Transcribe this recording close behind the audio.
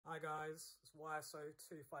Hi guys, it's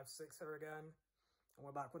YSO256 here again, and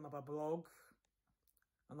we're back with another blog,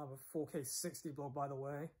 another 4K 60 blog by the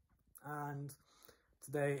way, and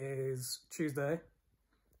today is Tuesday,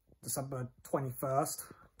 December 21st,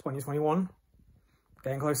 2021,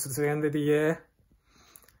 getting closer to the end of the year,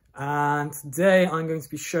 and today I'm going to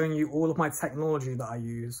be showing you all of my technology that I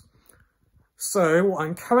use. So what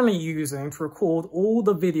I'm currently using to record all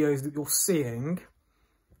the videos that you're seeing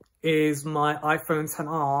is my iPhone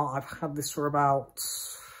XR. I've had this for about,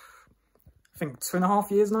 I think,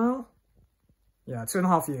 2.5 years now. Yeah,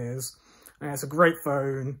 2.5 years. And it's a great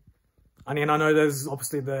phone. I mean, I know there's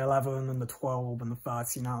obviously the 11 and the 12 and the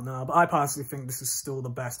 13 out now, but I personally think this is still the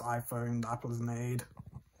best iPhone that Apple has made,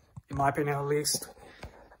 in my opinion at least.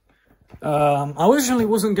 I originally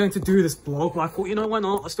wasn't going to do this blog, but I thought, you know, why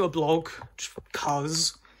not? Let's do a blog, just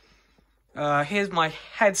because. Here's my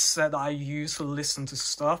headset that I use to listen to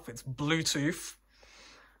stuff. It's Bluetooth,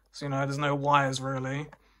 so you know, there's no wires really.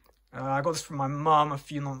 I got this from my mum a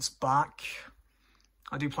few months back.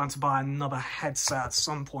 I do plan to buy another headset at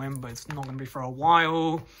some point, but it's not going to be for a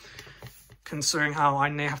while, considering how I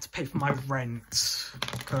may have to pay for my rent,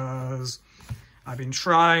 because I've been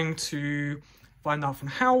trying to find out from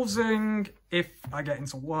housing if I get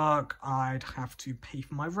into work I'd have to pay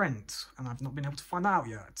for my rent, and I've not been able to find out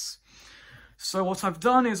yet. So what I've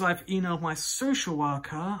done is I've emailed my social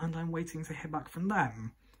worker and I'm waiting to hear back from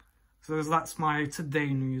them. So that's my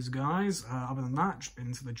today news, guys. Other than that, just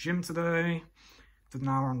been to the gym today, did an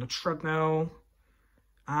hour on the treadmill,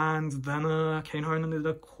 and then came home and did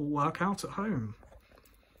a cool workout at home.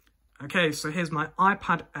 Okay, so here's my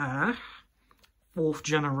iPad Air, 4th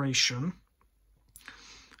generation.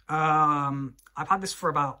 I've had this for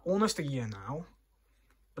about almost a year now.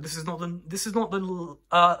 But this is not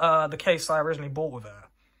the case I originally bought with it.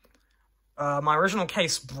 My original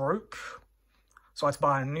case broke, so I had to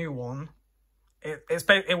buy a new one. It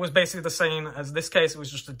was basically the same as this case. It was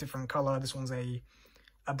just a different color. This one's a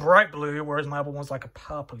bright blue, whereas my other one's like a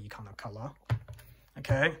purpley kind of color.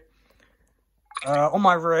 Okay. On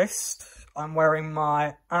my wrist, I'm wearing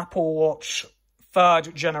my Apple Watch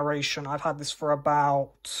 3rd generation. I've had this for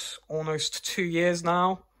about almost 2 years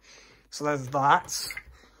now. So there's that.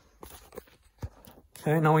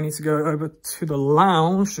 Okay, now we need to go over to the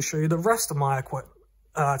lounge to show you the rest of my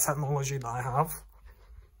technology that I have.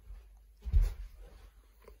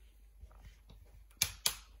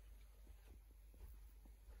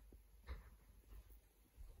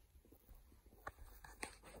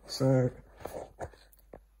 So,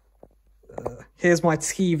 here's my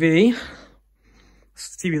TV.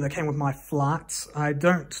 It's the TV that came with my flat. I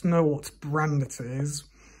don't know what brand it is.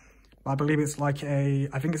 I believe it's like I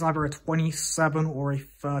think it's either a 27 or a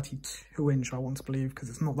 32 inch, I want to believe, because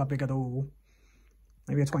it's not that big at all.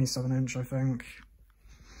 Maybe a 27 inch, I think.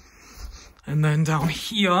 And then down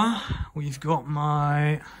here, we've got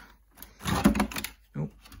my... Oh.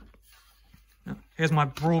 Here's my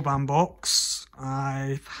broadband box.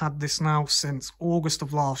 I've had this now since August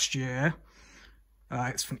of last year.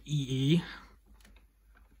 It's from EE.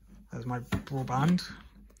 There's my broadband,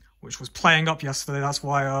 which was playing up yesterday. That's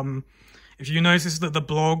why, if you notice that the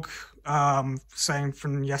blog saying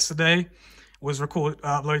from yesterday was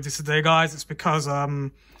uploaded today, guys, it's because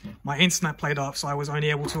my internet played up, so I was only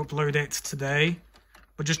able to upload it today.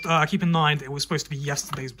 But just keep in mind, it was supposed to be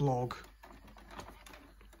yesterday's blog.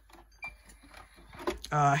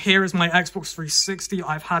 Here is my Xbox 360.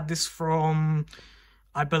 I've had this from,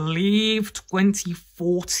 I believe,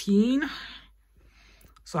 2014.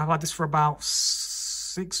 So I've had this for about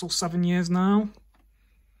 6 or 7 years now.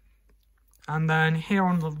 And then here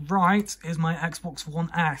on the right is my Xbox One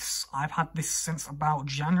S. I've had this since about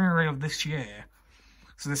January of this year.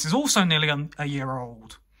 So this is also nearly a year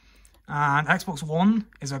old. And Xbox One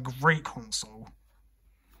is a great console.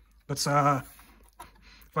 But funny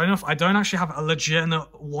enough, I don't actually have a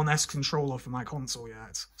legitimate One S controller for my console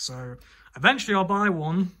yet. So eventually I'll buy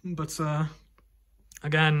one, but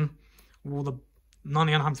again, with all the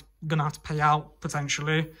money I'm gonna have to pay out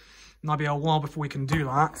potentially, might be a while before we can do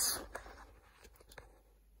that.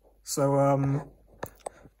 So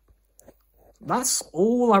that's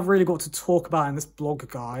all I've really got to talk about in this blog,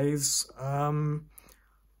 guys.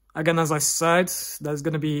 Again, as I said, there's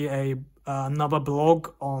gonna be another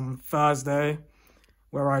blog on Thursday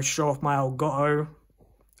where I show off my Elgato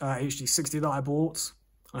HD60 that I bought.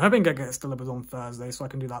 I'm hoping it gets delivered on Thursday so I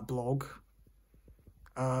can do that blog.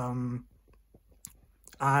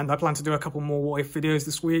 And I plan to do a couple more what if videos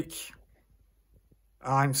this week.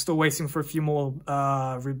 I'm still waiting for a few more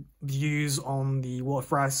reviews on the What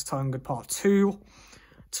If Rise Turn Good Part 2,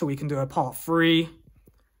 so we can do a Part 3.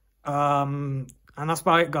 And that's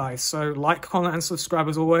about it, guys. So like, comment, and subscribe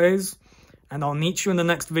as always. And I'll meet you in the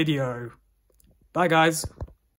next video. Bye, guys.